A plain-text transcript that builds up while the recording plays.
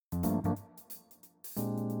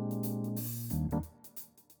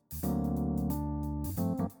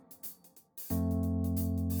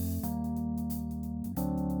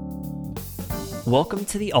Welcome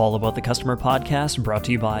to the All About the Customer podcast, brought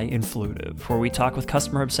to you by Influitive, where we talk with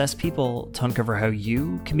customer-obsessed people to uncover how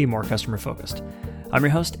you can be more customer-focused. I'm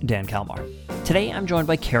your host, Dan Kalmar. Today, I'm joined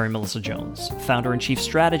by Carrie Melissa Jones, founder and chief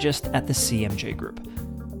strategist at the CMJ Group.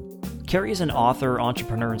 Carrie is an author,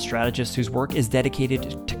 entrepreneur, and strategist whose work is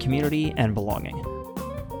dedicated to community and belonging.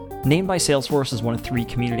 Named by Salesforce as one of 3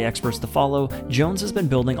 community experts to follow, Jones has been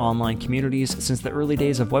building online communities since the early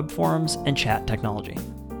days of web forums and chat technology.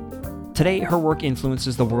 Today, her work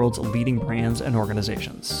influences the world's leading brands and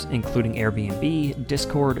organizations, including Airbnb,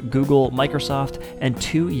 Discord, Google, Microsoft, and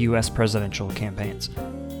 2 US presidential campaigns.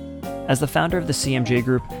 As the founder of the CMJ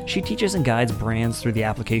Group, she teaches and guides brands through the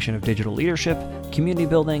application of digital leadership, community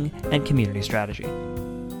building, and community strategy.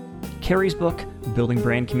 Carrie's book, Building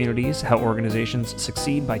Brand Communities: How Organizations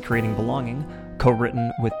Succeed by Creating Belonging,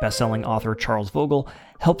 co-written with best-selling author Charles Vogel,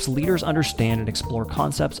 helps leaders understand and explore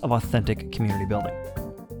concepts of authentic community building.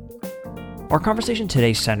 Our conversation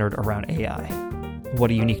today centered around AI.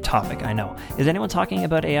 What a unique topic, I know. Is anyone talking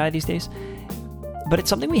about AI these days? But it's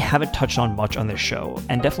something we haven't touched on much on this show,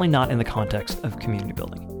 and definitely not in the context of community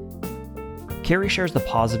building. Carrie shares the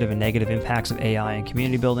positive and negative impacts of AI in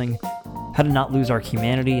community building, how to not lose our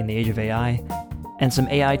humanity in the age of AI, and some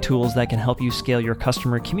AI tools that can help you scale your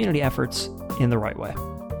customer community efforts in the right way.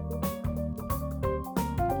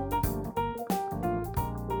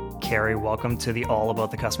 Carrie, welcome to the All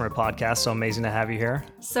About the Customer podcast. So amazing to have you here.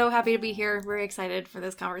 So happy to be here. Very excited for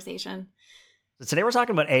this conversation. So today we're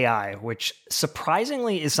talking about AI, which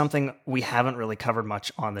surprisingly is something we haven't really covered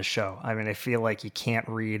much on the show. I mean, I feel like you can't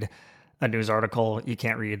read a news article, you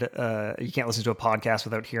can't listen to a podcast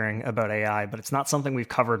without hearing about AI, but it's not something we've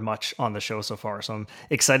covered much on the show so far. So I'm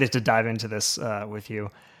excited to dive into this with you.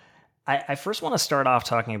 I first want to start off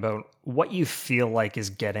talking about what you feel like is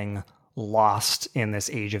getting lost in this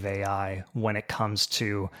age of AI when it comes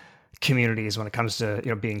to communities, when it comes to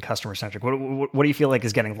being customer centric. What do you feel like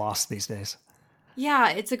is getting lost these days? Yeah,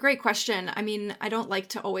 it's a great question. I mean, I don't like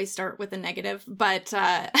to always start with a negative, but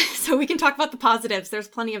so we can talk about the positives. There's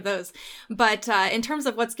plenty of those. But in terms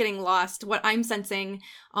of what's getting lost, what I'm sensing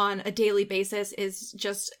on a daily basis is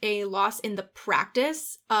just a loss in the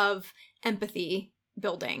practice of empathy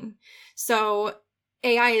building. So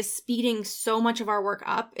AI is speeding so much of our work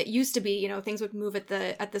up. It used to be, things would move at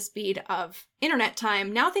the speed of internet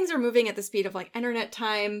time. Now things are moving at the speed of like internet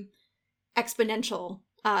time exponential.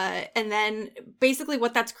 And then basically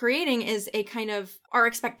what that's creating is a kind of our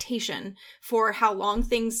expectation for how long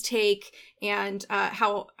things take and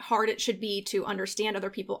how hard it should be to understand other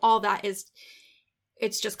people. All that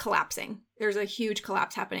it's just collapsing. There's a huge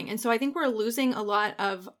collapse happening. And so I think we're losing a lot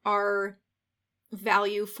of our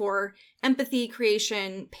value for empathy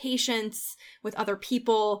creation, patience with other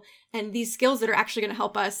people, and these skills that are actually going to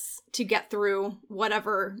help us to get through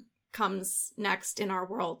whatever comes next in our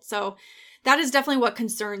world. So that is definitely what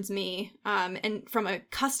concerns me. And from a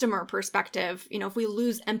customer perspective, if we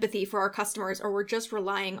lose empathy for our customers, or we're just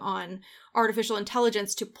relying on artificial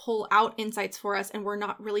intelligence to pull out insights for us, and we're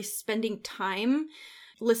not really spending time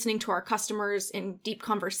listening to our customers in deep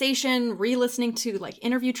conversation, re-listening to like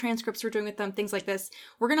interview transcripts we're doing with them, things like this,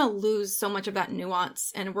 we're going to lose so much of that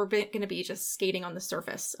nuance, and we're going to be just skating on the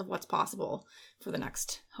surface of what's possible for the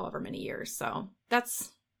next however many years. So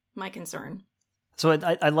that's my concern. So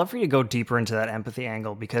I'd love for you to go deeper into that empathy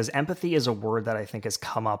angle, because empathy is a word that I think has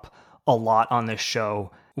come up a lot on this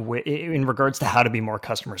show in regards to how to be more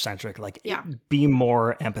customer centric. Be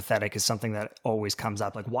more empathetic is something that always comes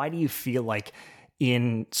up. Like, why do you feel like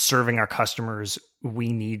in serving our customers,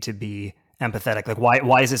 we need to be empathetic? Like,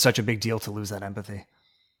 why is it such a big deal to lose that empathy?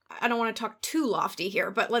 I don't want to talk too lofty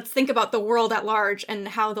here, but let's think about the world at large and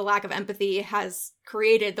how the lack of empathy has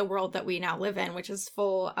created the world that we now live in, which is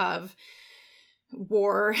full of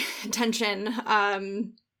war, tension,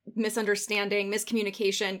 misunderstanding,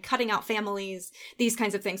 miscommunication, cutting out families, these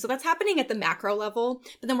kinds of things. So that's happening at the macro level,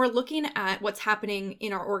 but then we're looking at what's happening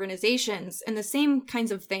in our organizations, and the same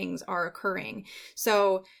kinds of things are occurring.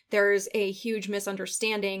 So there's a huge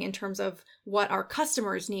misunderstanding in terms of what our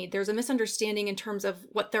customers need. There's a misunderstanding in terms of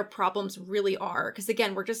what their problems really are, because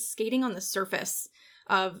again, we're just skating on the surface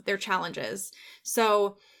of their challenges.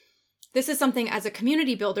 So this is something as a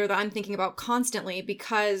community builder that I'm thinking about constantly,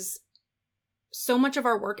 because so much of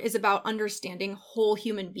our work is about understanding whole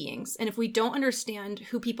human beings. And if we don't understand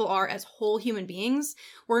who people are as whole human beings,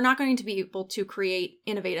 we're not going to be able to create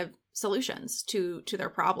innovative solutions to their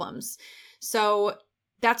problems. So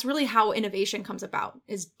that's really how innovation comes about,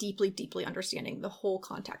 is deeply, deeply understanding the whole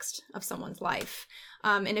context of someone's life.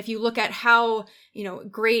 And if you look at how,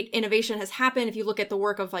 great innovation has happened, if you look at the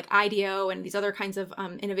work of like IDEO and these other kinds of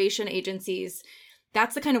innovation agencies,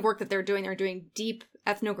 That's the kind of work that they're doing. They're doing deep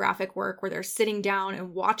ethnographic work where they're sitting down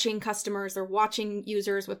and watching customers, they're watching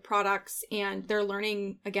users with products, and they're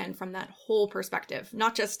learning, again, from that whole perspective,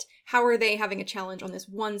 not just how are they having a challenge on this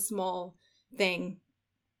one small thing,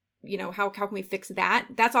 how can we fix that?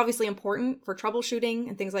 That's obviously important for troubleshooting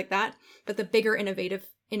and things like that. But the bigger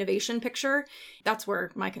innovation picture, that's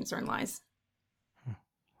where my concern lies.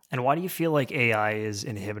 And why do you feel like AI is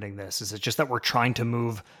inhibiting this? Is it just that we're trying to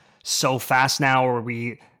move so fast now? Or are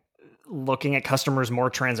we looking at customers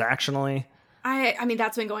more transactionally? I mean,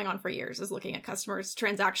 that's been going on for years, is looking at customers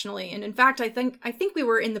transactionally. And in fact, I think we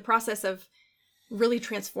were in the process of really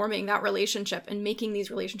transforming that relationship and making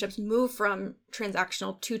these relationships move from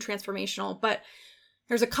transactional to transformational. But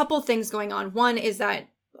there's a couple things going on. One is that,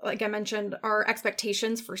 like I mentioned, our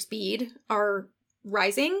expectations for speed are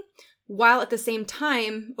rising, while at the same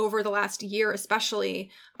time, over the last year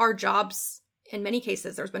especially, our jobs, in many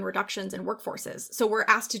cases, there's been reductions in workforces. So we're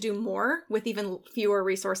asked to do more with even fewer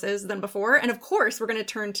resources than before. And of course, we're going to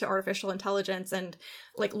turn to artificial intelligence and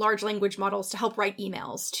like large language models to help write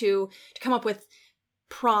emails, to come up with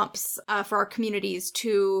prompts for our communities,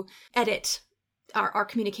 to edit our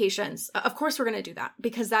communications. Of course, we're going to do that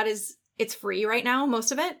because it's free right now,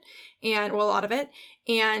 most of it, a lot of it,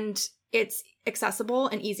 and it's accessible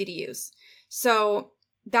and easy to use. So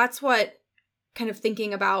that's what kind of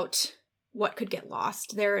thinking about what could get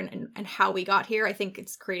lost there and how we got here. I think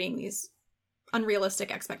it's creating these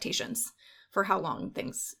unrealistic expectations for how long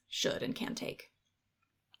things should and can take.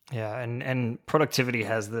 Yeah, and productivity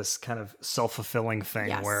has this kind of self-fulfilling thing.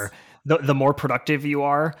 Yes. Where the more productive you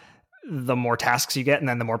are, the more tasks you get, and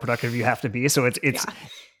then the more productive you have to be. So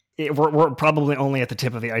we're probably only at the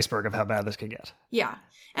tip of the iceberg of how bad this could get. Yeah.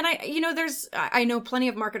 And I know plenty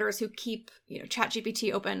of marketers who keep,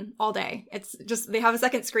 ChatGPT open all day. It's just, they have a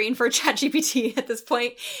second screen for ChatGPT at this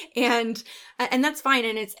point. And that's fine.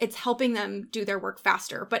 And it's helping them do their work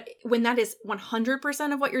faster. But when that is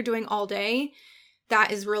 100% of what you're doing all day,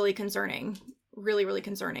 that is really concerning, really, really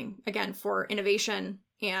concerning, again, for innovation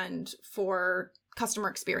and for customer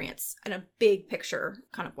experience in a big picture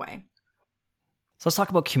kind of way. So let's talk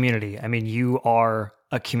about community. I mean, you are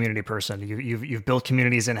a community person. You've built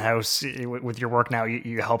communities in-house with your work now.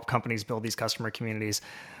 You help companies build these customer communities.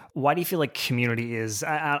 Why do you feel like community is,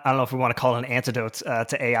 I don't know if we want to call it an antidote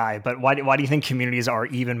to AI, but why do you think communities are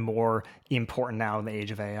even more important now in the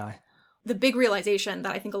age of AI? The big realization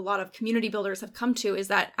that I think a lot of community builders have come to is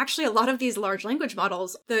that actually a lot of these large language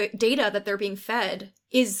models, the data that they're being fed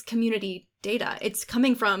is community data. It's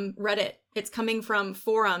coming from Reddit. It's coming from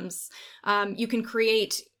forums. You can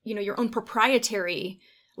create, your own proprietary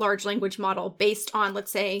large language model based on,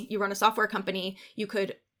 let's say you run a software company. You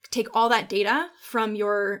could take all that data from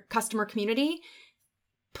your customer community,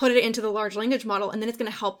 put it into the large language model, and then it's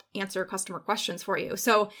going to help answer customer questions for you.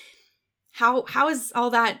 So how is all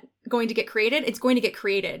that going to get created? It's going to get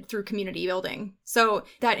created through community building. So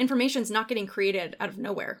that information is not getting created out of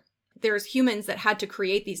nowhere. There's humans that had to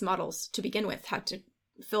create these models to begin with, had to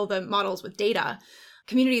fill the models with data.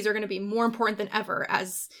 Communities are going to be more important than ever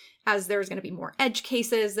as there's going to be more edge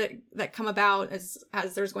cases that come about,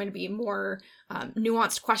 as there's going to be more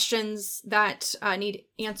nuanced questions that need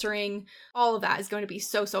answering. All of that is going to be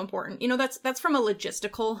so important. That's from a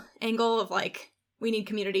logistical angle of like, we need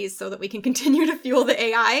communities so that we can continue to fuel the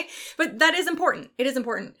AI. But that is important. It is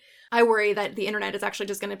important. I worry that the internet is actually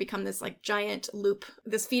just going to become this like giant loop,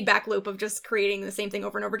 this feedback loop of just creating the same thing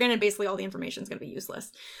over and over again. And basically all the information is going to be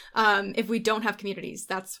useless. If we don't have communities,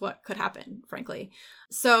 that's what could happen, frankly.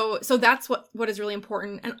 So that's what is really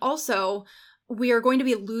important. And also we are going to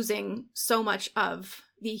be losing so much of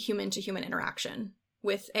the human to human interaction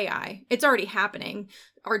with AI. It's already happening.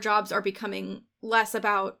 Our jobs are becoming less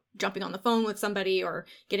about jumping on the phone with somebody or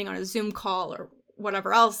getting on a Zoom call or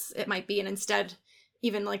whatever else it might be. And instead,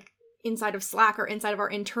 even like inside of Slack or inside of our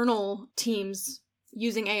internal teams,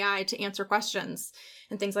 using AI to answer questions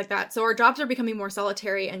and things like that. So our jobs are becoming more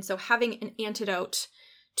solitary. And so having an antidote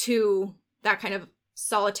to that kind of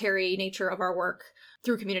solitary nature of our work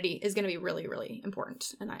through community is going to be really, really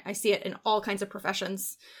important. And I see it in all kinds of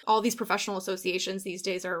professions. All these professional associations these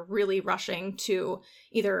days are really rushing to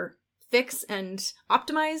either fix and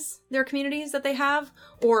optimize their communities that they have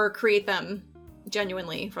or create them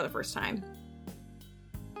genuinely for the first time.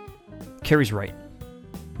 Carrie's right.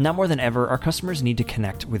 Now more than ever, our customers need to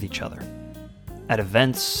connect with each other at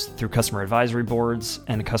events, through customer advisory boards,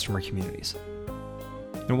 and customer communities.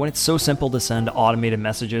 And when it's so simple to send automated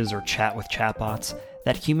messages or chat with chatbots,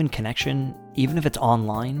 that human connection, even if it's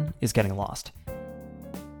online, is getting lost.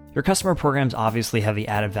 Your customer programs obviously have the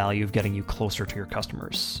added value of getting you closer to your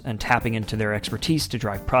customers and tapping into their expertise to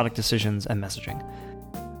drive product decisions and messaging.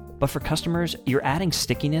 But for customers, you're adding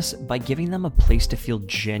stickiness by giving them a place to feel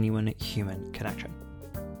genuine human connection.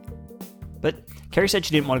 But Carrie said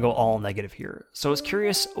she didn't want to go all negative here, so I was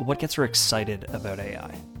curious what gets her excited about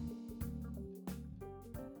AI.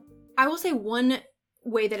 I will say one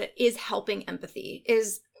way that it is helping empathy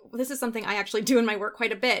is, this is something I actually do in my work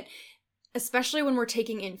quite a bit, especially when we're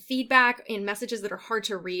taking in feedback in messages that are hard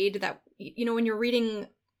to read, that, when you're reading,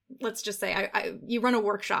 let's just say you run a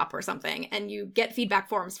workshop or something and you get feedback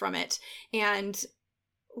forms from it, and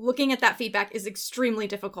looking at that feedback is extremely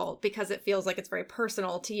difficult because it feels like it's very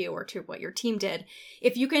personal to you or to what your team did.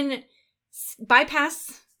 If you can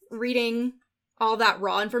bypass reading all that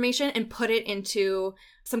raw information and put it into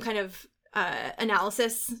some kind of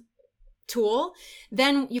analysis tool,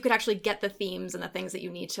 then you could actually get the themes and the things that you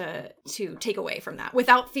need to take away from that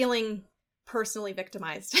without feeling personally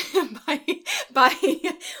victimized by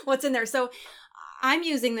what's in there. So I'm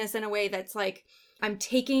using this in a way that's like, I'm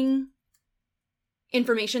taking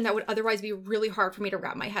information that would otherwise be really hard for me to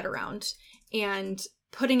wrap my head around and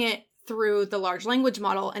putting it through the large language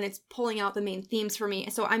model, and it's pulling out the main themes for me.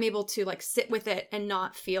 So I'm able to sit with it and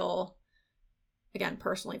not feel, again,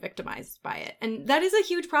 personally victimized by it. And that is a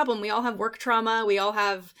huge problem. We all have work trauma. We all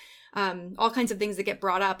have all kinds of things that get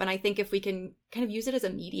brought up. And I think if we can kind of use it as a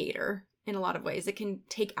mediator in a lot of ways, it can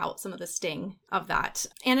take out some of the sting of that.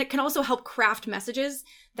 And it can also help craft messages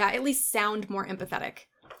that at least sound more empathetic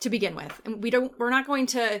to begin with. And we're not going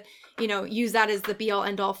to, use that as the be all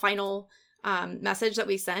end all final message that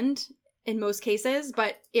we send in most cases.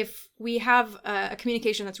 But if we have a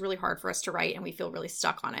communication that's really hard for us to write and we feel really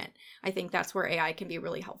stuck on it, I think that's where AI can be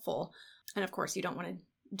really helpful. And of course, you don't want to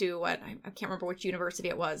do what, I can't remember which university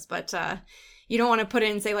it was, but you don't want to put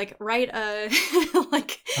in, say, write an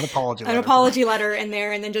apology letter in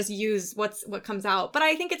there and then just use what comes out. But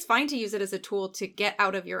I think it's fine to use it as a tool to get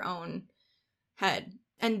out of your own head.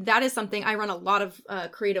 And that is something, I run a lot of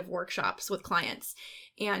creative workshops with clients,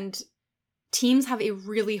 and teams have a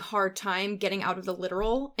really hard time getting out of the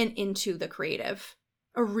literal and into the creative.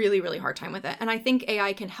 A really, really hard time with it. And I think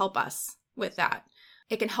AI can help us with that.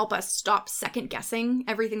 It can help us stop second guessing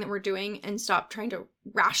everything that we're doing and stop trying to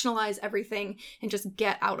rationalize everything and just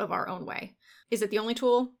get out of our own way. Is it the only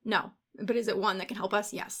tool? No. But is it one that can help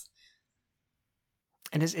us? Yes.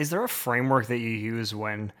 And is there a framework that you use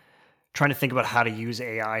when trying to think about how to use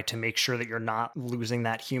AI to make sure that you're not losing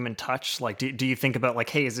that human touch? Do you think about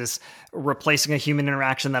hey, is this replacing a human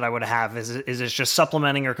interaction that I would have? Is this just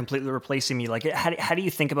supplementing or completely replacing me? How do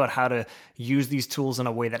you think about how to use these tools in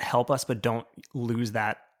a way that help us, but don't lose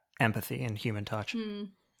that empathy and human touch?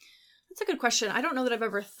 That's a good question. I don't know that I've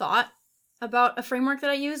ever thought about a framework that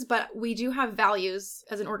I use, but we do have values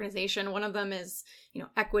as an organization. One of them is,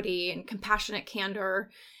 equity and compassionate candor.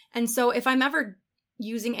 And so if I'm ever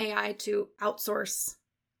using AI to outsource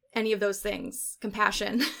any of those things,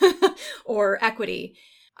 compassion or equity,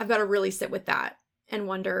 I've got to really sit with that and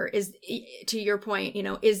wonder, to your point,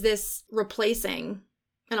 is this replacing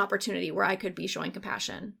an opportunity where I could be showing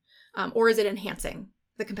compassion? Or is it enhancing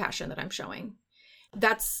the compassion that I'm showing?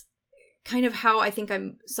 That's kind of how I think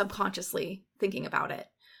I'm subconsciously thinking about it.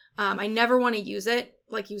 I never want to use it,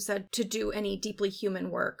 like you said, to do any deeply human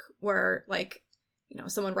work where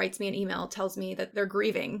someone writes me an email, tells me that they're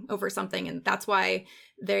grieving over something, and that's why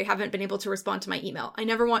they haven't been able to respond to my email. I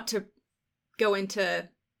never want to go into,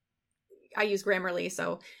 I use Grammarly,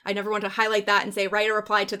 so I never want to highlight that and say, write a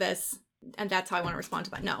reply to this, and that's how I want to respond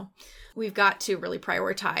to that. No, we've got to really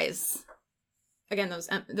prioritize, again,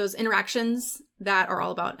 those interactions that are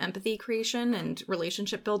all about empathy creation and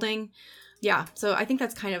relationship building. Yeah, so I think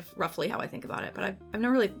that's kind of roughly how I think about it, but I've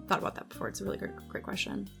never really thought about that before. It's a really great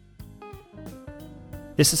question.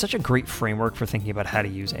 This is such a great framework for thinking about how to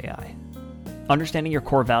use AI. Understanding your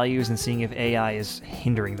core values and seeing if AI is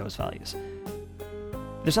hindering those values.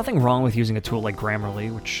 There's nothing wrong with using a tool like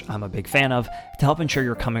Grammarly, which I'm a big fan of, to help ensure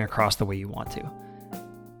you're coming across the way you want to.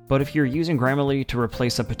 But if you're using Grammarly to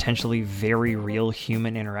replace a potentially very real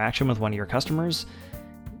human interaction with one of your customers,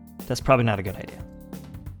 that's probably not a good idea.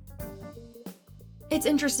 It's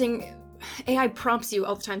interesting. AI prompts you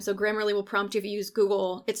all the time. So Grammarly will prompt you. If you use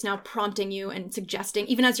Google, it's now prompting you and suggesting,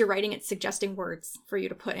 even as you're writing, it's suggesting words for you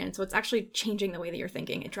to put in. So it's actually changing the way that you're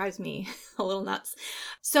thinking. It drives me a little nuts.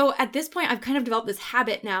 So at this point, I've kind of developed this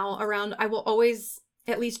habit now around, I will always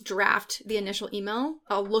at least draft the initial email.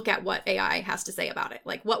 I'll look at what AI has to say about it.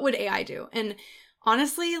 What would AI do? And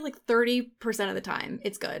Honestly, like 30% of the time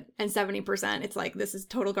it's good. And 70% it's like, this is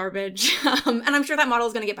total garbage. And I'm sure that model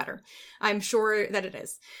is going to get better. I'm sure that it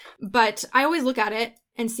is. But I always look at it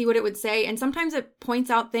and see what it would say. And sometimes it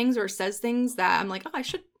points out things or says things that I'm like, oh, I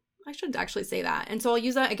should actually say that. And so I'll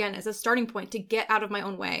use that again as a starting point to get out of my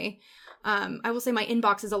own way. I will say my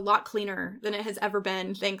inbox is a lot cleaner than it has ever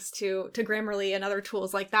been, thanks to Grammarly and other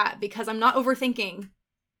tools like that, because I'm not overthinking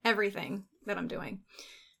everything that I'm doing.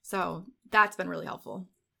 So that's been really helpful.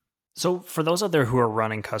 So for those out there who are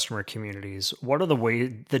running customer communities, what are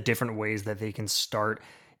the different ways that they can start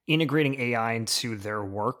integrating AI into their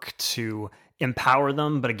work to empower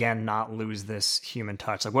them, but again, not lose this human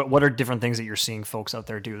touch? Like what are different things that you're seeing folks out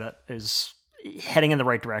there do that is heading in the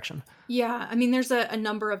right direction? Yeah, I mean, there's a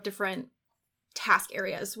number of different task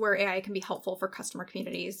areas where AI can be helpful for customer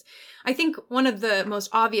communities. I think one of the most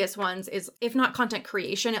obvious ones is, if not content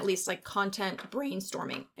creation, at least like content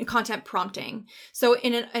brainstorming and content prompting. So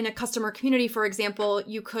in a customer community, for example,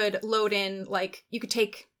 you could load in, like, you could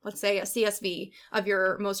take, let's say, a CSV of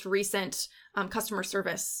your most recent customer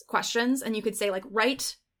service questions, and you could say, like,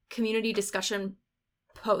 write community discussion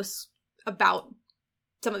posts about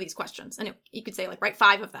some of these questions. And you could say, like, write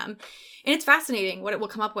 5 of them. And it's fascinating what it will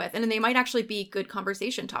come up with. And then they might actually be good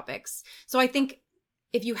conversation topics. So I think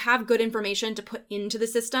if you have good information to put into the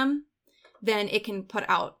system, then it can put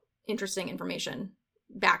out interesting information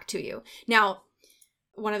back to you. Now,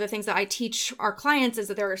 one of the things that I teach our clients is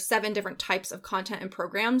that there are 7 different types of content and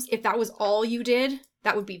programs. If that was all you did,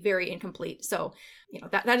 that would be very incomplete. So,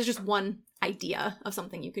 that is just one idea of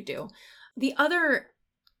something you could do. The other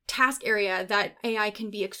task area that AI can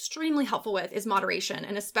be extremely helpful with is moderation.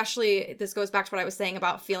 And especially, this goes back to what I was saying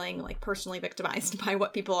about feeling like personally victimized by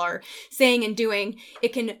what people are saying and doing.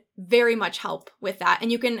 It can very much help with that.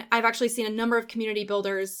 And I've actually seen a number of community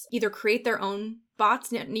builders either create their own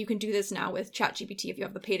bots. And you can do this now with ChatGPT. If you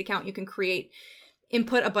have the paid account, you can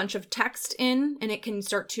input a bunch of text in, and it can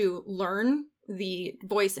start to learn the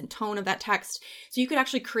voice and tone of that text. So you could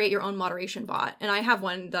actually create your own moderation bot. And I have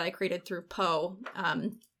one that I created through Poe.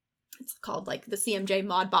 It's called like the CMJ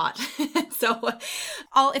mod bot. So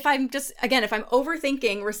if I'm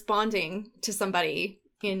overthinking responding to somebody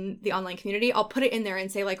in the online community, I'll put it in there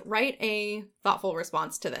and say, like, write a thoughtful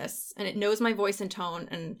response to this. And it knows my voice and tone,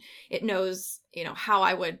 and it knows, how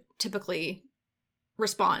I would typically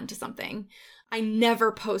respond to something. I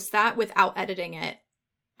never post that without editing it.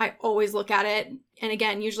 I always look at it. And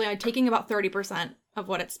again, usually I'm taking about 30% of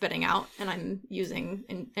what it's spitting out, and I'm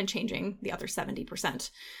using and changing the other 70%.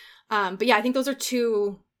 But yeah, I think those are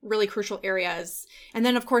 2 really crucial areas. And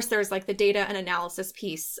then, of course, there's like the data and analysis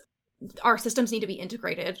piece. Our systems need to be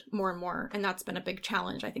integrated more and more. And that's been a big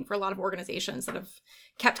challenge, I think, for a lot of organizations that have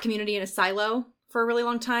kept community in a silo for a really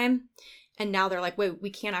long time. And now they're like, wait, we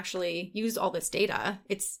can't actually use all this data.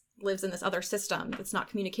 It lives in this other system that's not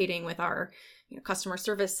communicating with our customer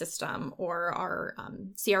service system or our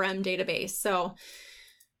CRM database. So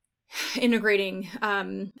integrating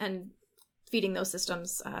and feeding those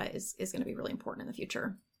systems is going to be really important in the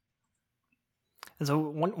future. And so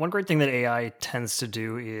one great thing that AI tends to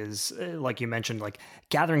do is, like you mentioned, like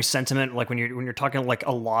gathering sentiment. Like when you're talking like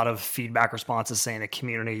a lot of feedback responses, say in a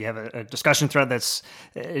community, you have a discussion thread that's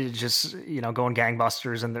just going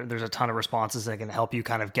gangbusters, and there's a ton of responses that can help you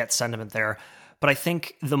kind of get sentiment there. But I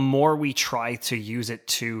think the more we try to use it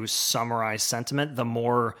to summarize sentiment, the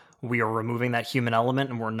more we are removing that human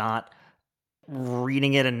element, and we're not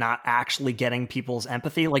reading it and not actually getting people's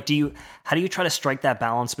empathy. Like, how do you try to strike that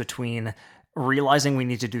balance between realizing we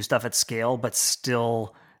need to do stuff at scale, but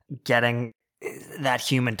still getting that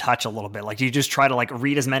human touch a little bit? Like, do you just try to like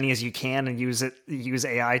read as many as you can and use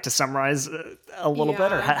AI to summarize a little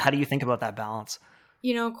bit? Or how do you think about that balance?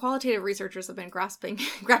 Qualitative researchers have been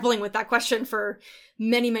grappling with that question for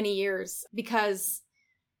many, many years, because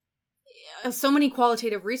so many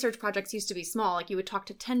qualitative research projects used to be small. Like, you would talk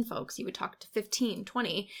to 10 folks, you would talk to 15,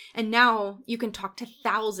 20, and now you can talk to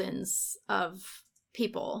thousands of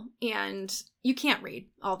people, and you can't read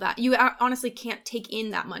all that. You honestly can't take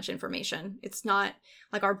in that much information. It's not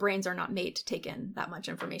like our brains are not made to take in that much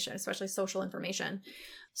information, especially social information.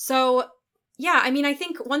 So yeah, I mean, I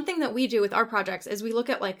think one thing that we do with our projects is we look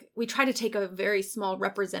at, like, we try to take a very small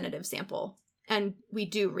representative sample, and we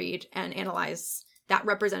do read and analyze that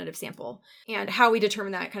representative sample. And how we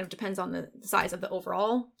determine that kind of depends on the size of the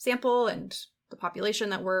overall sample and the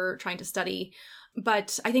population that we're trying to study.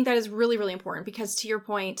 But I think that is really, really important, because to your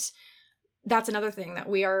point, that's another thing that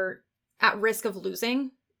we are at risk of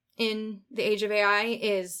losing in the age of AI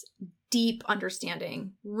is deep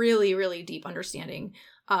understanding, really, really deep understanding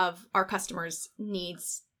of our customers'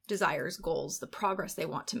 needs, desires, goals, the progress they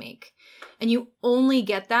want to make. And you only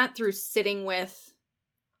get that through sitting with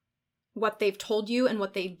what they've told you and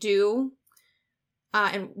what they do,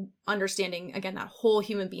 and understanding, again, that whole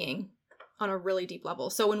human being on a really deep level.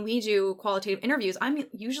 So when we do qualitative interviews, I'm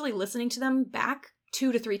usually listening to them back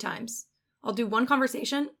 2 to 3 times. I'll do one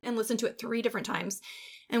conversation and listen to it 3 different times.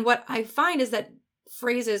 And what I find is that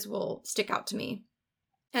phrases will stick out to me.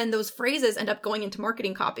 And those phrases end up going into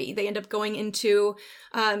marketing copy. They end up going into,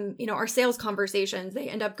 our sales conversations. They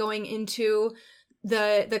end up going into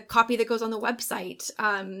the copy that goes on the website,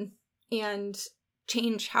 and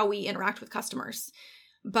change how we interact with customers.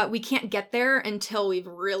 But we can't get there until we've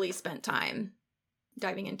really spent time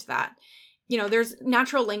diving into that. There's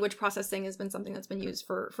natural language processing has been something that's been used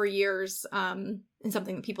for years, and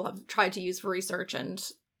something that people have tried to use for research and,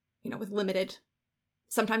 with limited,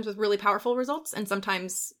 sometimes with really powerful results, and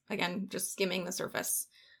sometimes, again, just skimming the surface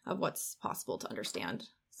of what's possible to understand.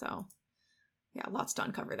 So, yeah, lots to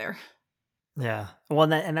uncover there. Yeah.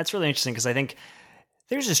 Well, and that's really interesting, because I think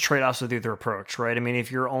there's just trade-offs with either approach, right? I mean,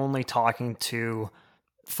 if you're only talking to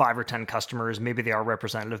 5 or 10 customers, maybe they are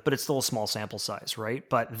representative, but it's still a small sample size, right?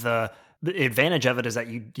 But the advantage of it is that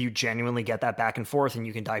you genuinely get that back and forth, and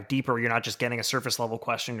you can dive deeper. You're not just getting a surface level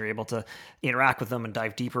question. You're able to interact with them and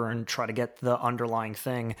dive deeper and try to get the underlying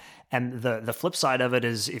thing. And the flip side of it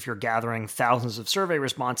is, if you're gathering thousands of survey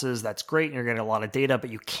responses, that's great, and you're getting a lot of data, but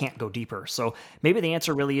you can't go deeper. So maybe the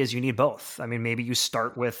answer really is you need both. I mean, maybe you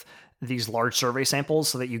start with these large survey samples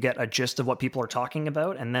so that you get a gist of what people are talking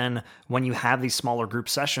about. And then when you have these smaller group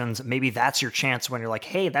sessions, maybe that's your chance when you're like,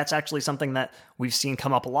 hey, that's actually something that we've seen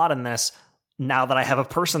come up a lot in this. Now that I have a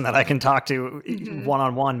person that I can talk to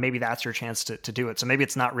one-on-one, maybe that's your chance to do it. So maybe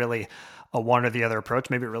it's not really a one or the other approach.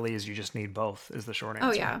 Maybe it really is you just need both, is the short answer.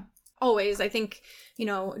 Oh, yeah. Always. I think,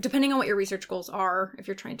 depending on what your research goals are, if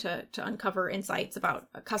you're trying to uncover insights about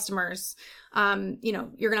customers, you're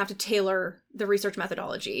going to have to tailor the research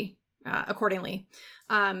methodology accordingly.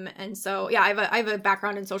 And so, yeah, I have a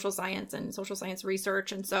background in social science and social science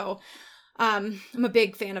research. And so, I'm a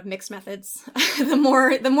big fan of mixed methods. The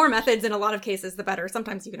more methods in a lot of cases, the better.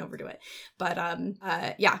 Sometimes you can overdo it, but,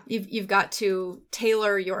 yeah, you've got to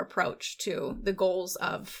tailor your approach to the goals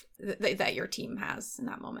of that your team has in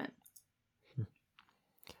that moment.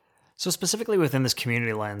 So specifically within this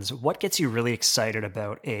community lens, what gets you really excited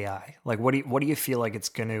about AI? Like, what do you feel like it's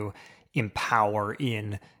going to empower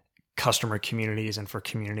in customer communities and for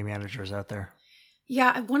community managers out there?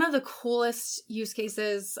 Yeah, one of the coolest use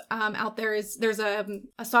cases out there is there's a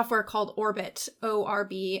software called Orbit,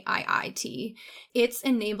 ORBIIT. It's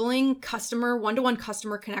enabling one-to-one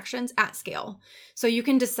customer connections at scale. So you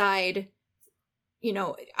can decide,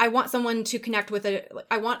 I want someone to connect with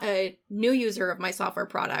I want a new user of my software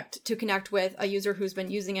product to connect with a user who's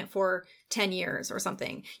been using it for 10 years or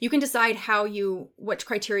something. You can decide what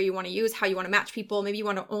criteria you want to use, how you want to match people. Maybe you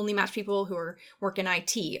want to only match people who work in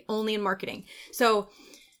IT, only in marketing. So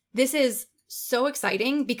this is so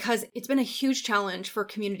exciting because it's been a huge challenge for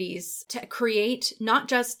communities to create not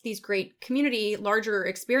just these great community, larger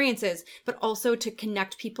experiences, but also to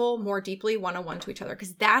connect people more deeply one-on-one to each other,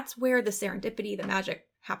 because that's where the serendipity, the magic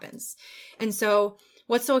happens. And so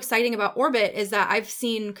what's so exciting about Orbit is that I've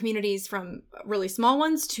seen communities from really small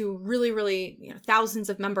ones to really, really thousands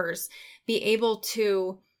of members be able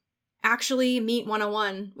to actually meet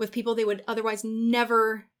one-on-one with people they would otherwise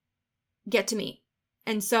never get to meet.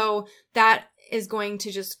 And so that is going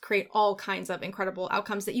to just create all kinds of incredible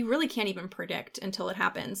outcomes that you really can't even predict until it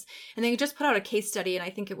happens. And they just put out a case study, and I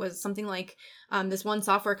think it was something like this one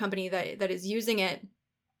software company that is using it.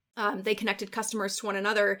 They connected customers to one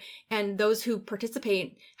another, and those who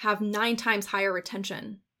participate have 9 times higher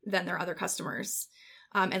retention than their other customers,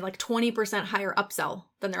 and like 20% higher upsell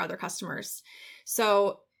than their other customers.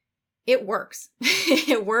 So it works.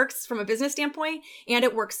 It works from a business standpoint, and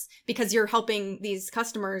it works because you're helping these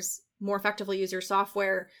customers more effectively use your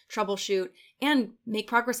software, troubleshoot, and make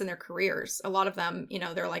progress in their careers. A lot of them,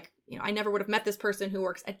 they're like, I never would have met this person who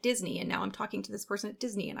works at Disney, and now I'm talking to this person at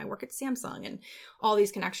Disney, and I work at Samsung, and all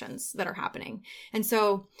these connections that are happening. And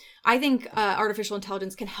so I think artificial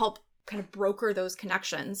intelligence can help kind of broker those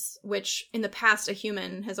connections, which in the past a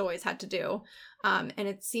human has always had to do. And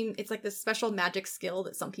it's like this special magic skill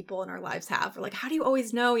that some people in our lives have. We're like, how do you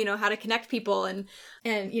always know, how to connect people? And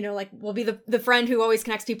like we'll be the friend who always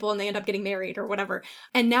connects people and they end up getting married or whatever.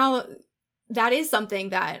 And now that is something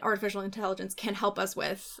that artificial intelligence can help us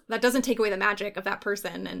with. That doesn't take away the magic of that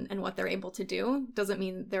person and what they're able to do. Doesn't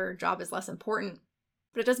mean their job is less important,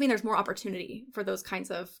 but it does mean there's more opportunity for those kinds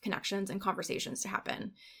of connections and conversations to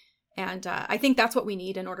happen. And I think that's what we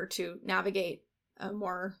need in order to navigate a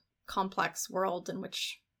more complex world in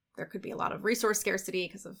which there could be a lot of resource scarcity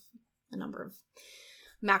because of a number of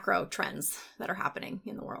macro trends that are happening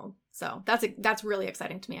in the world. So that's really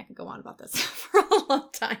exciting to me. I could go on about this for a long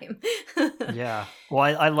time. Yeah. Well,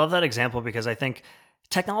 I love that example because I think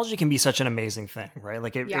technology can be such an amazing thing, right?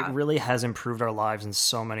 Like it really has improved our lives in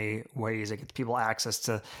so many ways. It gets people access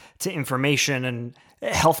to information and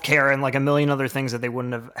healthcare and like a million other things that they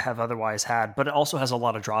wouldn't have otherwise had, but it also has a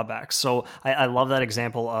lot of drawbacks. So I love that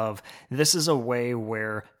example of this is a way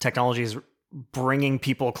where technology is bringing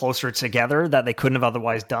people closer together that they couldn't have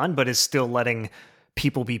otherwise done, but is still letting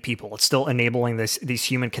people be people. It's still enabling these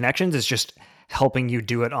human connections. It's just helping you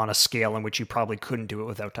do it on a scale in which you probably couldn't do it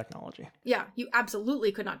without technology. Yeah, you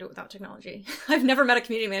absolutely could not do it without technology. I've never met a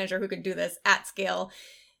community manager who could do this at scale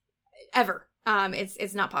ever.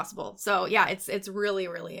 It's not possible. So yeah, it's really,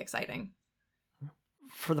 really exciting.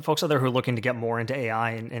 For the folks out there who are looking to get more into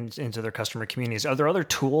AI and into their customer communities, are there other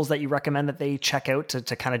tools that you recommend that they check out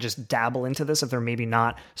to kind of just dabble into this if they're maybe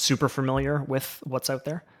not super familiar with what's out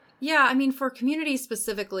there? Yeah, I mean, for communities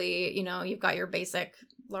specifically, you've got your basic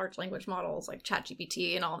large language models like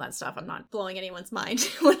ChatGPT and all that stuff. I'm not blowing anyone's mind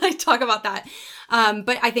when I talk about that.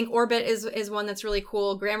 But I think Orbit is one that's really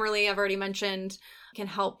cool. Grammarly, I've already mentioned, can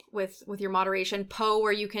help with your moderation. Poe,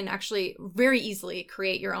 where you can actually very easily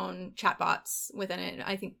create your own chatbots within it.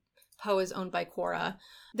 I think Poe is owned by Quora.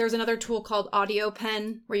 There's another tool called Audio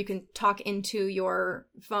Pen where you can talk into your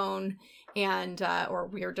phone and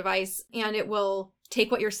or your device, and it will take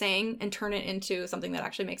what you're saying and turn it into something that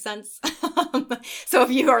actually makes sense. So if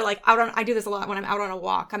you are like I do this a lot when I'm out on a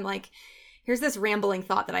walk. I'm like, here's this rambling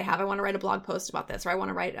thought that I have. I want to write a blog post about this, or I want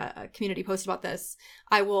to write a community post about this.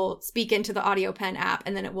 I will speak into the Audio Pen app,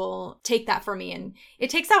 and then it will take that for me. And it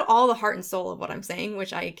takes out all the heart and soul of what I'm saying,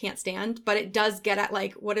 which I can't stand, but it does get at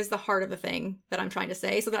like, what is the heart of the thing that I'm trying to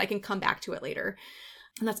say so that I can come back to it later.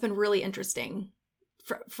 And that's been really interesting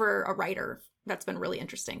for a writer. That's been really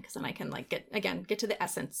interesting because then I can like get to the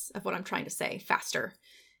essence of what I'm trying to say faster.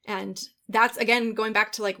 And that's, again, going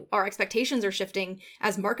back to like our expectations are shifting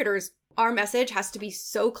as marketers. Our message has to be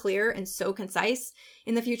so clear and so concise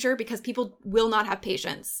in the future because people will not have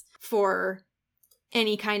patience for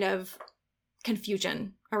any kind of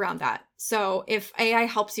confusion around that. So if AI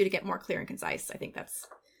helps you to get more clear and concise, I think that's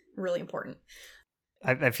really important.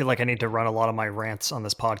 I feel like I need to run a lot of my rants on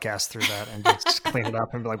this podcast through that and just clean it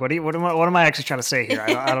up and be like, what am I actually trying to say here?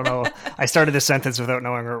 I don't know. I started this sentence without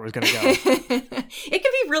knowing where it was going to go. It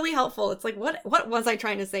can be really helpful. It's like, what was I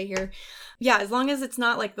trying to say here? Yeah, as long as it's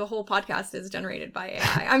not like the whole podcast is generated by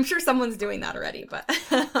AI. I'm sure someone's doing that already, but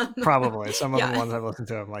probably some of the ones I've listened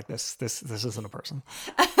to, I'm like, this isn't a person.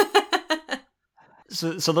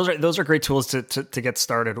 So those are great tools to get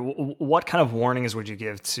started. What kind of warnings would you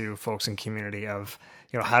give to folks in community of,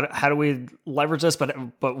 how do we leverage this, but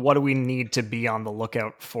what do we need to be on the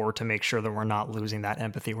lookout for to make sure that we're not losing that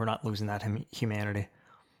empathy, we're not losing that humanity?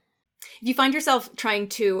 If you find yourself trying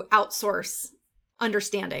to outsource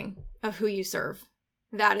understanding of who you serve,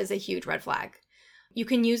 that is a huge red flag. You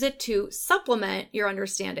can use it to supplement your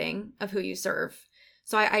understanding of who you serve.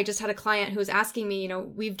 So I just had a client who was asking me,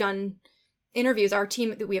 we've done interviews,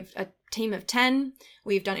 we have a team of 10.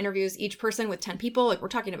 We've done interviews, each person with 10 people. Like, we're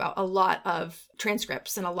talking about a lot of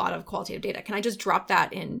transcripts and a lot of qualitative data. Can I just drop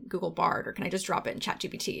that in Google Bard, or can I just drop it in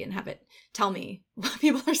ChatGPT and have it tell me what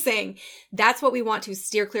people are saying? That's what we want to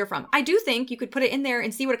steer clear from. I do think you could put it in there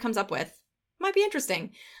and see what it comes up with. Might be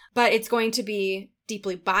interesting, but it's going to be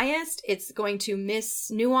deeply biased. It's going to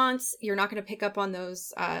miss nuance. You're not going to pick up on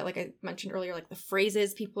those, like I mentioned earlier, like the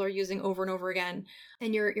phrases people are using over and over again,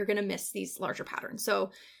 and you're going to miss these larger patterns.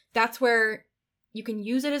 So that's where you can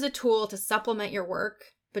use it as a tool to supplement your work,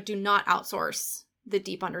 but do not outsource the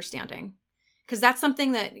deep understanding, because that's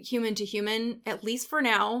something that human to human, at least for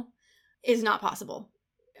now, is not possible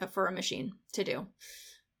for a machine to do.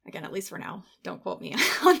 Again, at least for now. Don't quote me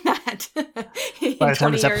on that. By the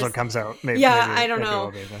time this episode comes out, maybe I don't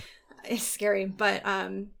know. It's scary, but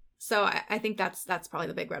so I think that's probably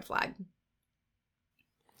the big red flag.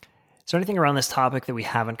 Is there anything around this topic that we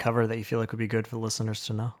haven't covered that you feel like would be good for the listeners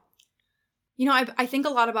to know? I think a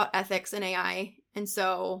lot about ethics in AI, and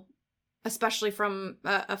so especially from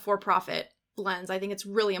a for-profit lens, I think it's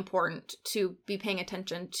really important to be paying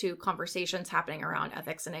attention to conversations happening around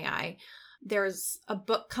ethics in AI. There's a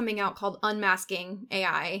book coming out called Unmasking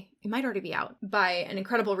AI. It might already be out, by an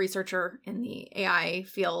incredible researcher in the AI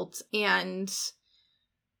field. And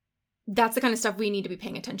that's the kind of stuff we need to be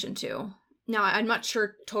paying attention to. Now, I'm not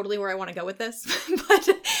sure totally where I want to go with this,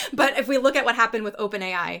 but if we look at what happened with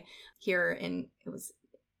OpenAI here it was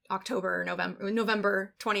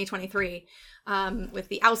November 2023, with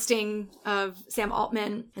the ousting of Sam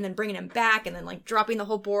Altman and then bringing him back and then like dropping the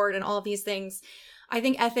whole board and all of these things. I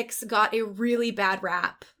think ethics got a really bad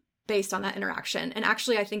rap based on that interaction. And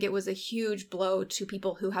actually, I think it was a huge blow to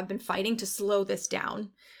people who have been fighting to slow this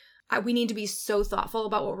down. We need to be so thoughtful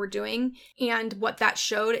about what we're doing. And what that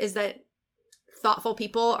showed is that thoughtful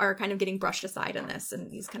people are kind of getting brushed aside in this, and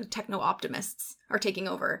these kind of techno-optimists are taking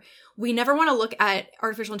over. We never want to look at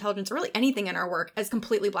artificial intelligence or really anything in our work as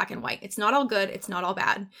completely black and white. It's not all good. It's not all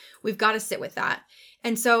bad. We've got to sit with that.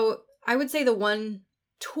 And so I would say the one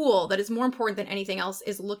tool that is more important than anything else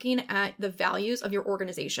is looking at the values of your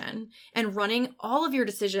organization and running all of your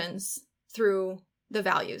decisions through the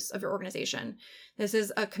values of your organization. This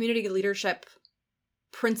is a community leadership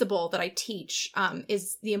principle that I teach,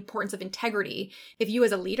 is the importance of integrity. If you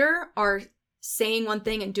as a leader are saying one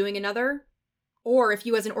thing and doing another, or if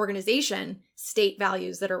you as an organization state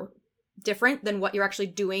values that are different than what you're actually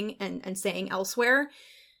doing and saying elsewhere,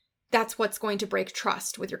 that's what's going to break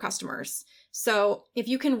trust with your customers. So if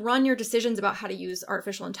you can run your decisions about how to use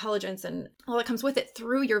artificial intelligence and all that comes with it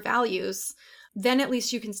through your values, then at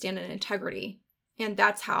least you can stand in integrity. And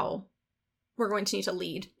that's how we're going to need to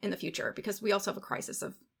lead in the future, because we also have a crisis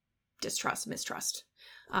of distrust, mistrust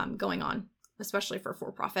going on, especially for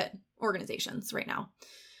for-profit organizations right now.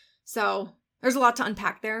 So there's a lot to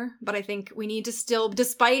unpack there, but I think we need to still,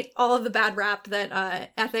 despite all of the bad rap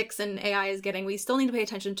that ethics and AI is getting, we still need to pay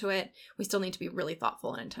attention to it. We still need to be really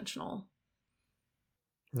thoughtful and intentional.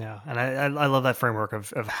 Yeah. And I love that framework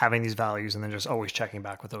of having these values and then just always checking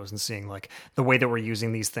back with those and seeing like the way that we're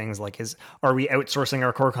using these things, like are we outsourcing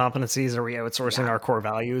our core competencies? Are we outsourcing our core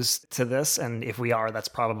values to this? And if we are, that's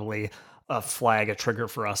probably a flag, a trigger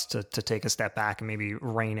for us to take a step back and maybe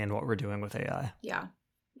rein in what we're doing with AI. Yeah.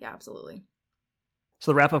 Yeah, absolutely.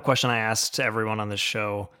 So the wrap-up question I asked to everyone on this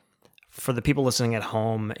show, for the people listening at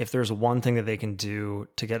home, if there's one thing that they can do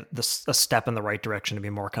to get a step in the right direction to be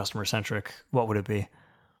more customer-centric, what would it be?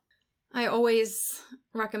 I always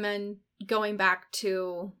recommend going back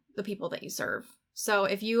to the people that you serve. So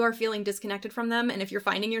if you are feeling disconnected from them, and if you're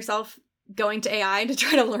finding yourself going to AI to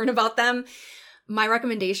try to learn about them, my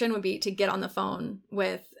recommendation would be to get on the phone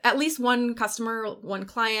with at least one customer, one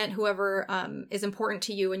client, whoever is important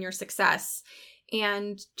to you and your success,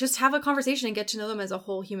 and just have a conversation and get to know them as a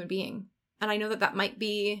whole human being. And I know that might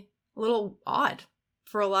be a little odd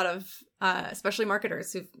for a lot of, especially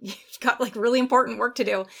marketers who've got like really important work to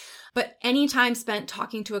do. But any time spent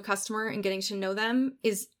talking to a customer and getting to know them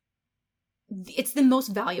it's the most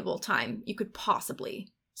valuable time you could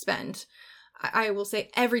possibly spend. I will say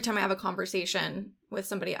every time I have a conversation with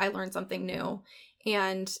somebody, I learn something new.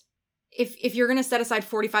 And if you're going to set aside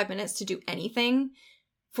 45 minutes to do anything,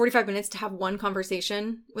 45 minutes to have one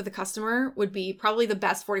conversation with a customer would be probably the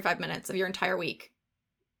best 45 minutes of your entire week.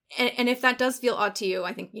 And if that does feel odd to you,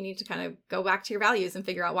 I think you need to kind of go back to your values and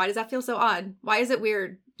figure out, why does that feel so odd? Why is it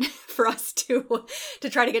weird for us to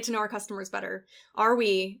try to get to know our customers better? Are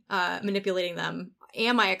we manipulating them?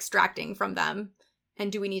 Am I extracting from them?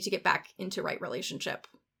 And do we need to get back into right relationship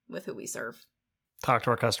with who we serve? Talk to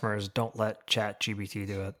our customers. Don't let ChatGPT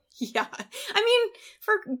do it. Yeah. I mean,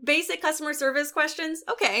 for basic customer service questions,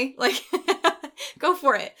 okay, like go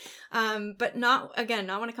for it. But not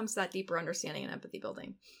when it comes to that deeper understanding and empathy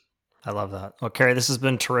building. I love that. Well, Carrie, this has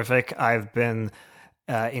been terrific. I've been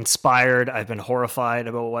inspired. I've been horrified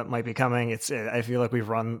about what might be coming. I feel like we've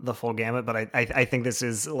run the full gamut, but I think this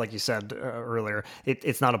is, like you said earlier,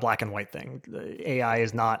 it's not a black and white thing. AI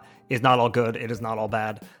is not all good. It is not all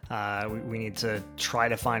bad. We need to try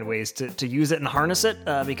to find ways to use it and harness it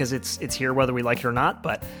because it's here whether we like it or not.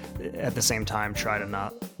 But at the same time, try to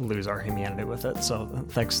not lose our humanity with it. So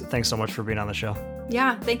thanks so much for being on the show.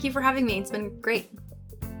 Yeah, thank you for having me. It's been great.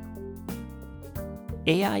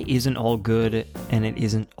 AI isn't all good, and it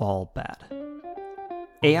isn't all bad.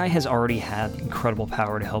 AI has already had incredible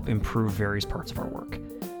power to help improve various parts of our work.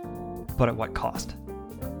 But at what cost?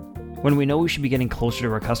 When we know we should be getting closer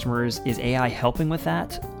to our customers, is AI helping with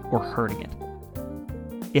that or hurting it?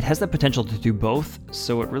 It has the potential to do both,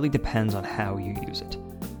 so it really depends on how you use it.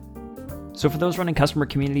 So for those running customer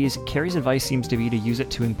communities, Carrie's advice seems to be to use it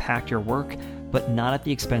to impact your work, but not at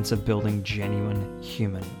the expense of building genuine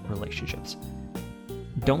human relationships.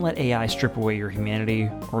 Don't let AI strip away your humanity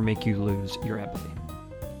or make you lose your empathy.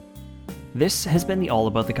 This has been the All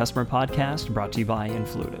About the Customer podcast, brought to you by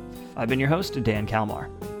Influitive. I've been your host, Dan Kalmar.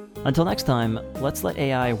 Until next time, let's let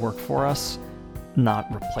AI work for us,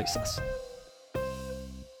 not replace us.